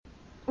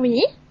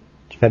Oui,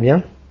 Tu vas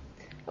bien?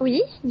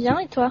 oui, bien,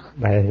 et toi?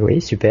 Oui,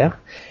 super.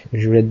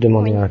 Je voulais te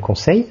demander Oui. un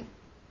conseil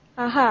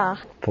Ah ah,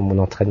 pour mon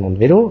entraînement de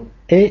vélo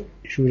et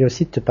je voulais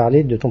aussi te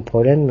parler de ton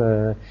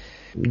problème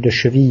de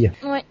cheville.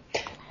 ouais,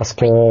 Parce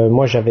oui. que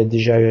moi j'avais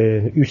déjà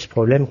eu ce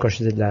problème quand je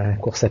faisais de la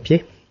course à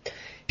pied.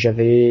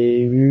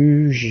 J'avais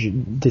eu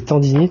des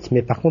tendinites,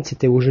 mais par contre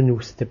c'était au genou.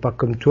 C'était pas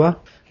comme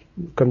toi.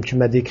 Comme tu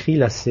m'as décrit,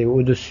 là c'est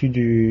au-dessus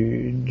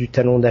du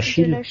talon De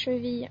d'Achille, la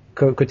cheville.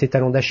 côté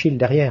talon d'Achille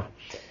derrière.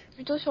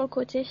 Plutôt sur le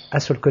côté, Ah,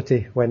 sur le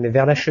côté, ouais, mais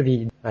vers la ouais,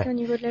 cheville. Ouais. au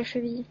niveau de la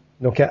cheville.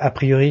 Donc a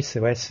priori,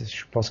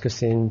 je pense que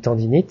c'est une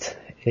tendinite.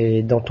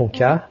 Et dans ton Ouais.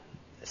 cas,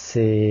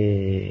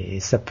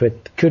 ça peut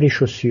être que les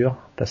chaussures,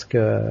 parce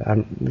que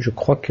je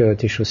crois que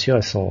tes chaussures,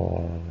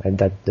 elles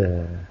datent de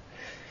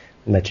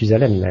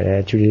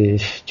Mathusalem. Tu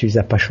les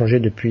as pas changées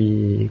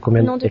depuis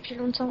combien Non, d'années? depuis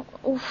longtemps.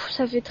 Ouf,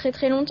 ça fait très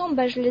très longtemps.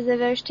 Bah, je les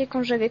avais achetées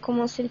quand j'avais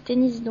commencé le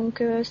tennis,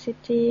 donc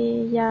c'était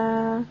il y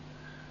a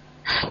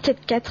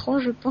peut-être 4 ans,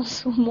 je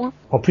pense, au moins.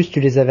 En plus, tu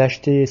les avais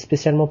achetées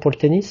spécialement pour le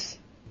tennis?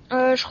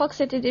 Je crois que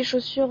c'était des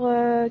chaussures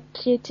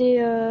qui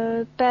étaient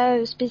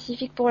pas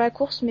spécifiques pour la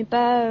course, mais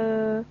pas...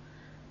 on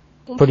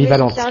pouvait s'en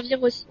Polyvalentes.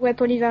 servir aussi. Ouais, Ouais.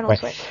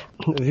 polyvalente,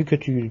 ouais. Vu que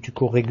tu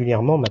cours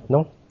régulièrement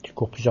maintenant, tu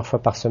cours plusieurs fois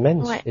par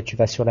semaine Ouais, et tu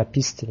vas sur la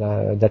piste là,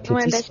 ouais, bah,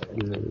 d'athlétisme,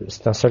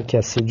 c'est un sol qui est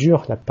assez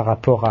dur là, par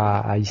rapport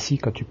à ici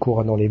quand tu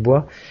cours dans les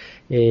bois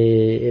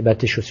et bah,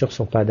 tes chaussures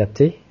sont pas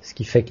adaptées, ce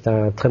qui fait que tu as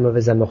un très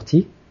mauvais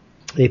amorti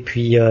et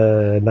puis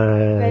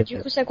du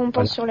coup, ça compense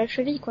voilà. sur la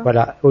cheville, quoi.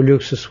 Voilà, au lieu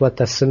que ce soit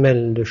ta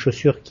semelle de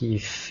chaussures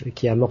qui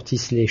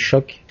amortisse les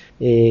chocs,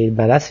 et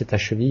ben là c'est ta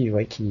cheville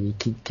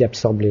qui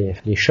absorbe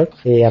les chocs.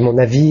 Et à mon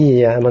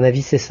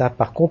avis c'est ça.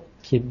 Par contre,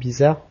 ce qui est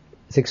bizarre,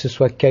 c'est que ce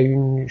soit qu'à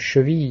une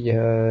cheville.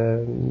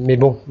 Mais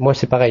bon, moi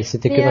c'est pareil,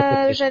 c'était que Mais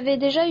d'un côté. j'avais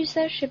déjà eu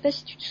ça, je sais pas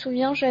si tu te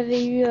souviens,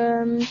 j'avais eu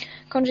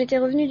quand j'étais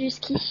revenue du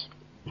ski,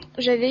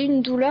 j'avais eu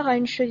une douleur à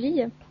une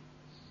cheville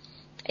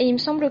et il me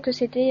semble que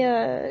c'était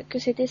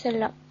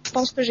celle-là. Je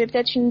pense que j'ai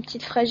peut-être une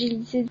petite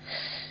fragilité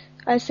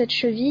à cette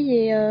cheville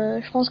et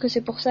je pense que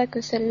c'est pour ça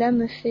que celle-là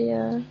me fait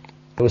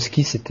Au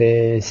ski,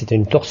 c'était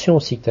une torsion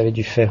aussi que tu avais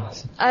dû faire.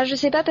 Ah, je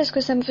sais pas parce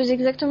que ça me faisait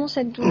exactement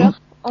cette douleur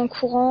en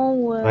courant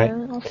ou Ouais.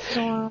 en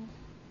faisant un...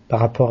 Par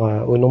rapport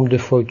au nombre de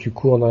fois où tu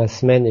cours dans la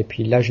semaine et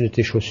puis l'âge de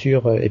tes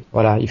chaussures, et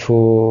voilà, il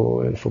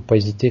faut pas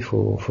hésiter,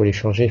 faut les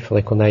changer. Il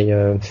faudrait qu'on aille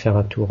faire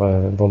un tour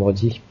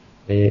vendredi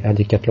et à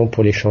Decathlon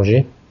pour les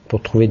changer,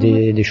 pour trouver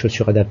des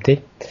chaussures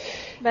adaptées.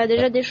 Bah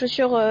déjà des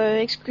chaussures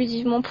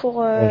exclusivement pour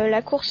Ouais.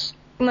 la course.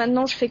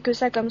 Maintenant, je fais que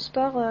ça comme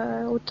sport,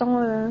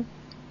 autant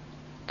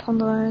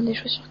prendre des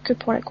chaussures que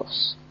pour la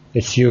course. Et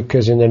si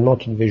occasionnellement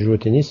tu devais jouer au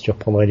tennis, tu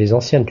reprendrais les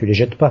anciennes, tu les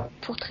jettes pas.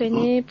 Pour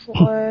traîner, pour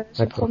se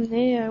D'accord.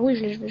 promener, oui,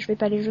 je vais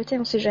pas les jeter,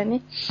 on sait jamais.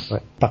 Ouais.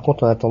 Par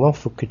contre, en attendant, il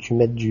faut que tu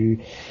mettes de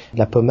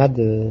la pommade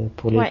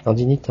pour les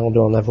tendinites, hein, on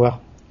doit en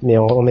avoir. Mais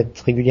en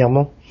mettre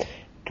régulièrement,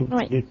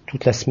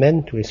 toute la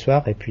semaine, tous les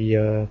soirs, et puis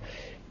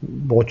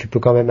bon, tu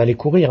peux quand même aller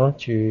courir, hein,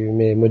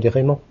 mais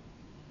modérément.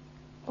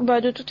 Bah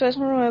de toute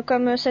façon,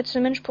 comme cette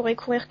semaine, je pourrais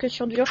courir que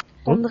sur du dur, je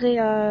prendrai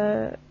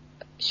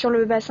sur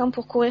le bassin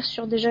pour courir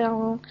sur déjà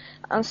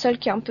un sol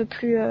qui est un peu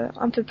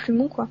plus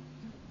mou, quoi.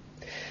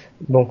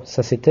 Bon,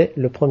 ça c'était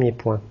le premier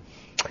point.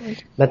 Oui.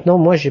 Maintenant,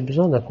 moi j'ai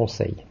besoin d'un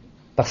conseil.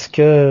 Parce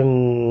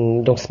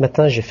que donc ce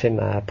matin j'ai fait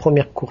ma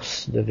première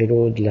course de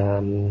vélo de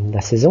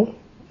la saison.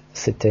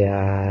 C'était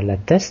à la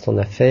Teste,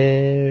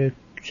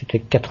 c'était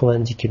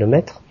 90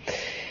 km.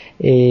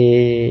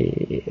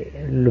 Et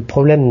le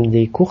problème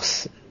des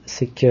courses,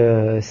 c'est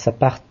que ça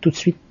part tout de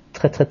suite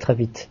très très très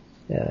vite.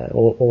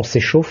 On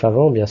s'échauffe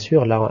avant, bien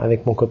sûr. Là,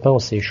 avec mon copain, on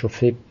s'est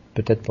échauffé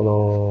peut-être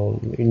pendant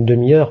une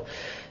demi-heure.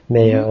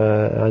 Mais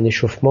un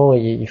échauffement,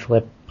 il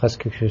faudrait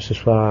presque que ce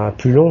soit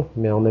plus long.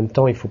 Mais en même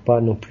temps, il faut pas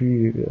non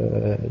plus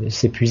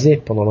s'épuiser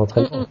pendant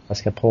l'entraînement.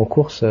 Parce qu'après en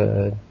course,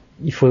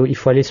 il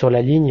faut aller sur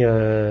la ligne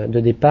de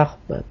départ,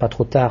 pas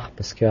trop tard,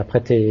 parce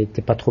qu'après t'es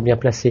pas trop bien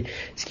placé.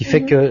 Ce qui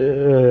fait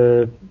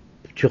que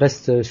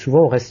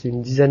on reste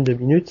une dizaine de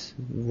minutes,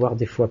 voire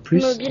des fois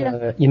plus,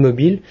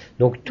 immobile.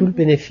 Donc tout le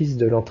bénéfice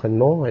de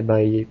l'entraînement,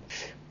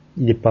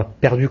 il est pas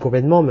perdu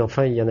complètement, mais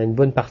enfin il y en a une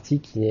bonne partie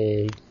qui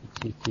est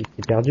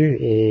perdue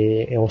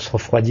et on se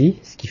refroidit.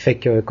 Ce qui fait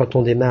que quand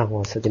on démarre,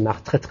 ça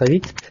démarre très très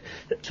vite.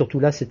 Surtout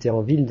là, c'était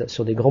en ville,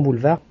 sur des grands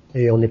boulevards,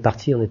 et on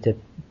était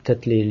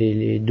peut-être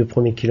les 2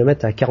 premiers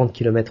kilomètres à 40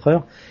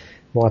 km/h.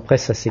 Bon, après,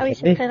 ça s'est calmé.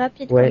 C'est très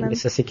rapide, ouais, quand même. mais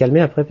ça s'est calmé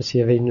après parce qu'il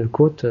y avait une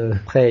côte.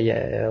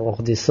 Après, on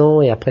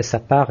redescend et après ça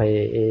part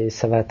et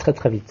ça va très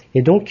très vite.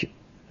 Et donc,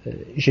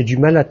 j'ai du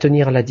mal à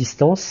tenir la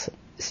distance.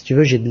 Si tu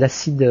veux, j'ai de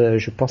l'acide,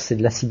 je pense que c'est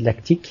de l'acide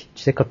lactique.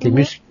 Tu sais, quand les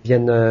muscles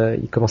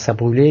ils commencent à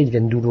brûler, ils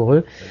deviennent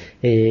douloureux.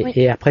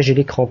 Et après, j'ai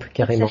les crampes,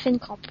 carrément. Ça fait une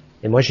crampe.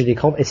 Et moi, j'ai des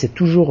crampes et c'est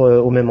toujours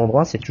au même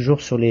endroit. C'est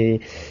toujours sur les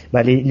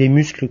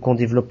muscles qu'on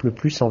développe le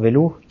plus en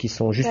vélo, qui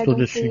sont juste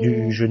au-dessus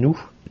du genou.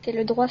 C'est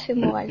le droit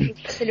fémoral.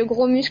 C'est le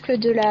gros muscle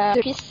de la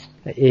cuisse.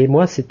 Et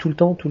moi, c'est tout le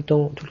temps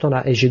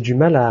là. Et j'ai du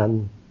mal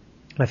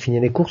à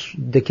finir les courses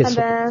dès qu'elles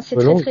sont c'est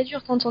longues. très très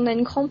dur quand on a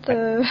une crampe.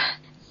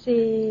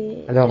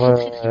 Alors,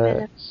 ça fait très très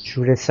mal. je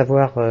voulais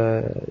savoir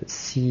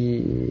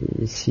si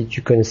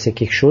tu connaissais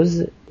quelque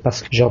chose,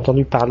 parce que j'ai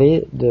entendu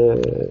parler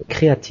de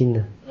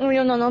créatine. Oui,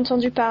 on en a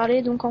entendu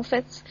parler. Donc en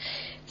fait,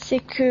 c'est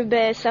que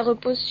ça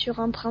repose sur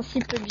un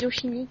principe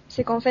biochimique.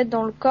 C'est qu'en fait,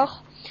 dans le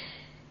corps,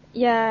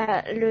 il y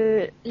a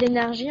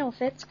l'énergie en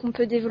fait qu'on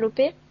peut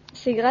développer.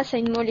 C'est grâce à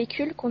une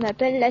molécule qu'on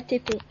appelle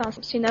l'ATP. Enfin,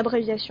 c'est une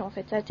abréviation en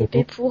fait.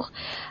 ATP pour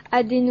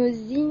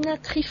adénosine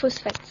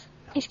triphosphate.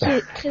 Et ce qui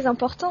est très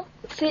important,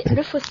 c'est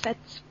le phosphate.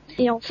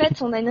 Et en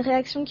fait, on a une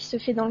réaction qui se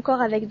fait dans le corps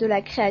avec de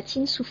la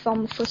créatine sous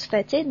forme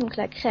phosphatée, donc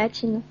la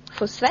créatine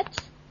phosphate,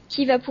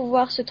 qui va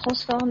pouvoir se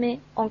transformer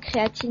en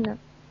créatine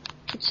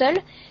toute seule,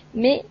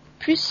 mais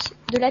plus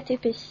de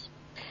l'ATP.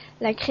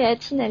 La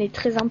créatine, elle est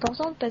très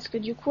importante parce que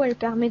du coup, elle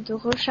permet de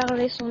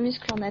recharger son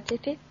muscle en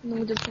ATP,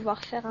 donc de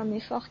pouvoir faire un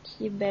effort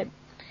qui est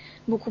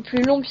beaucoup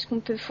plus long puisqu'on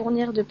peut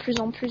fournir de plus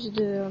en plus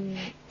d'énergie,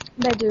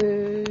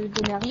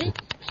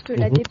 puisque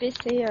l'ATP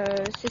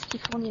c'est ce qui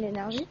fournit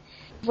l'énergie.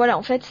 Voilà,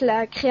 en fait,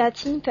 la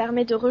créatine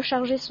permet de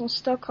recharger son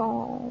stock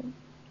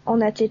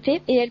en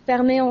ATP et elle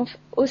permet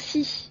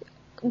aussi,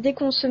 dès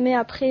qu'on se met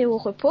après au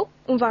repos,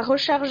 on va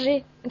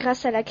recharger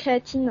grâce à la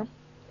créatine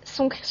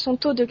son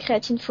taux de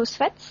créatine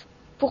phosphate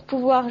pour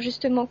pouvoir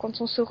justement, quand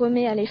on se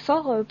remet à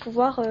l'effort,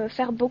 pouvoir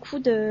faire beaucoup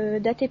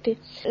d'ATP.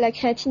 La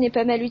créatine est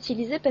pas mal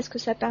utilisée parce que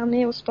ça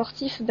permet aux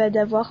sportifs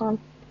d'avoir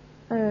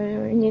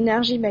une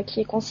énergie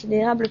qui est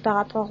considérable par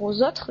rapport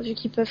aux autres, vu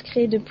qu'ils peuvent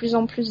créer de plus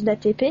en plus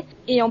d'ATP.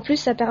 Et en plus,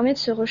 ça permet de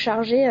se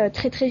recharger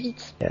très très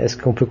vite. Est-ce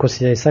qu'on peut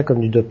considérer ça comme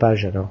du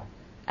dopage alors?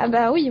 Ah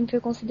bah oui, on peut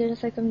considérer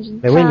ça comme du...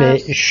 Oui, mais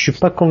je suis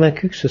pas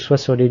convaincu que ce soit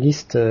sur les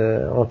listes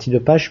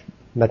antidopage.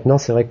 Maintenant,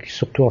 c'est vrai que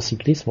surtout en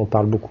cyclisme, on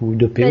parle beaucoup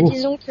d'EPO.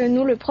 Disons que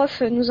nous, le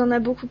prof nous en a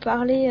beaucoup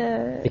parlé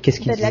et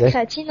qu'est-ce qu'il de la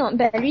créatine.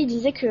 Lui, il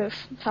disait que,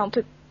 on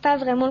peut pas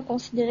vraiment le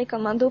considérer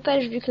comme un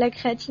dopage vu que la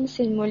créatine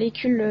c'est une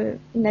molécule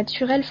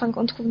naturelle,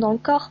 qu'on trouve dans le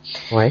corps.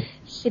 Ouais.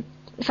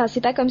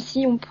 C'est pas comme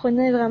si on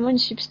prenait vraiment une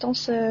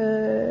substance,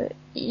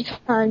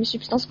 une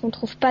substance qu'on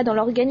trouve pas dans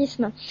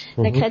l'organisme.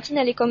 La créatine,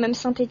 elle est quand même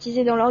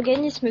synthétisée dans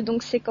l'organisme,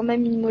 donc c'est quand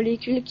même une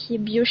molécule qui est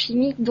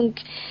biochimique, donc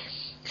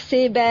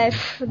c'est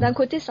d'un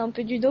côté c'est un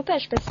peu du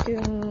dopage parce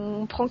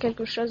qu'on prend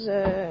quelque chose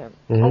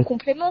en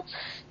complément,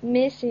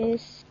 mais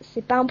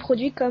c'est pas un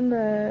produit comme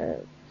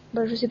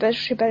je sais pas,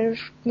 je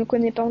ne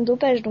connais pas en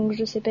dopage, donc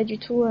je sais pas du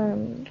tout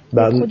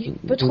les produits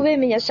qu'on peut trouver,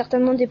 mais il y a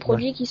certainement des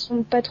produits qui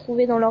sont pas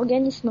trouvés dans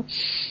l'organisme.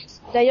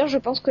 D'ailleurs, je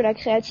pense que la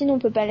créatine, on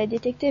peut pas la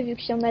détecter vu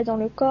qu'il y en a dans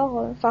le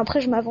corps.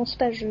 Après, je m'avance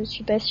pas, je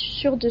suis pas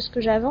sûre de ce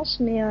que j'avance,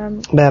 mais...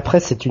 après,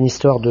 c'est une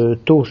histoire de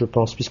taux, je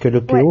pense, puisque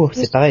le PO,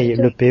 c'est pareil,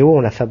 le PO, on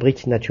la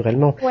fabrique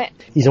naturellement. Ouais.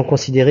 Ils ont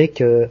considéré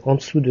que en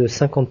dessous de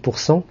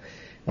 50%,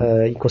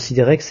 ils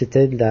considéraient que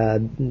c'était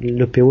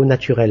le PO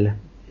naturel.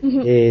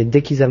 Et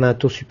dès qu'ils avaient un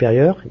taux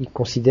supérieur, ils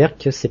considèrent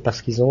que c'est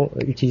parce qu'ils ont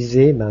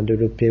utilisé de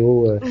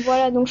l'EPO.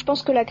 Voilà, donc je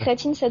pense que la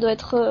créatine, ça doit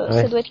être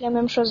la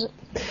même chose.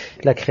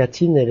 La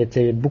créatine, elle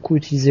était beaucoup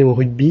utilisée au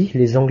rugby.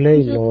 Les Anglais,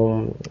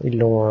 ils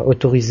l'ont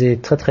autorisée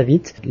très très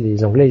vite.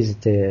 Les Anglais, ils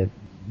étaient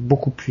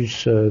beaucoup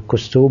plus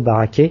costauds,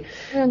 baraqués.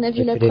 Ouais, on a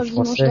vu la preuve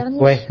dimanche dernier.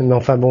 Ouais, mais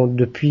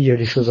depuis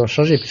les choses ont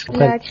changé.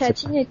 La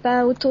créatine n'est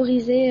pas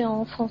autorisée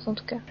en France en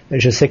tout cas.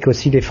 Je sais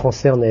qu'aussi les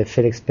Français en avaient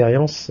fait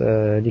l'expérience,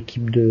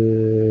 l'équipe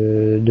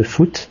de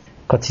foot,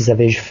 quand ils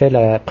avaient fait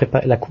la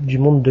Coupe du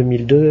Monde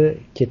 2002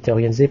 qui était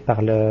organisée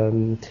par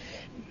le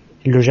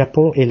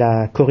Japon et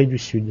la Corée du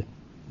Sud.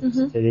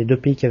 C'était les deux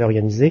pays qui avaient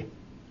organisé.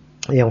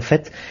 Et en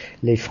fait,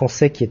 les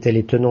Français qui étaient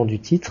les tenants du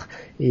titre,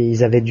 et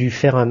ils avaient dû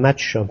faire un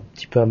match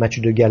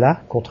de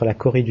gala contre la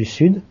Corée du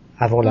Sud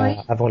avant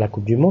la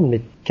Coupe du Monde,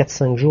 mais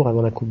 4-5 jours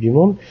avant la Coupe du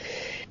Monde.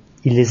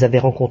 Ils les avaient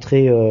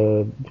rencontrés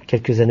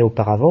quelques années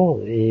auparavant,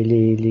 et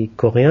les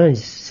Coréens,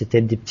 c'était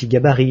des petits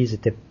gabarits, ils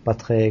étaient pas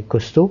très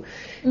costauds.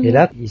 Et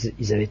là,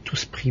 ils avaient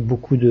tous pris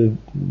beaucoup de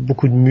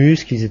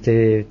muscles, ils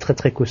étaient très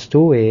très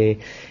costauds, et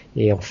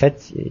en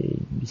fait,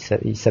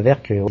 il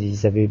s'avère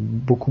qu'ils avaient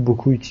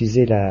beaucoup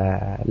utilisé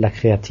la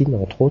créatine,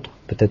 entre autres,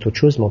 peut-être autre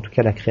chose, mais en tout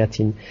cas la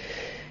créatine.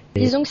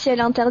 Disons que si elle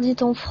est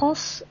interdite en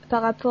France,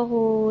 par rapport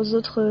aux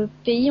autres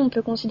pays, on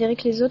peut considérer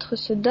que les autres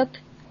se dopent.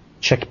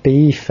 Chaque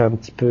pays fait un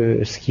petit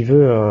peu ce qu'il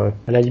veut.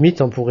 À la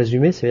limite, pour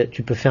résumer,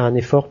 tu peux faire un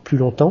effort plus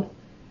longtemps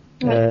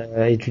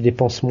et tu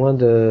dépenses moins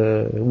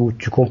ou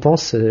tu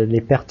compenses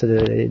les pertes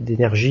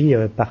d'énergie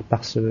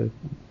par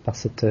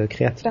cette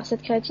créatine. Par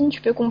cette créatine,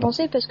 tu peux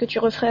compenser parce que tu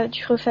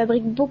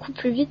refabriques beaucoup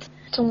plus vite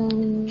ton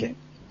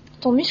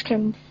muscle.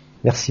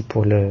 Merci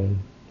pour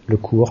le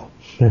cours.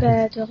 De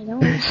rien.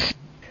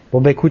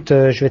 Bon écoute,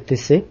 je vais te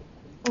laisser.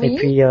 Oui. Et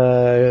puis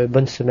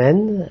bonne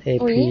semaine. Et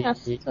puis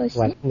merci toi aussi.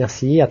 Voilà,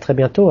 merci. À très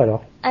bientôt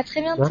alors. À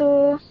très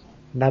bientôt.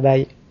 Bye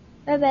bye.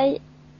 Bye bye.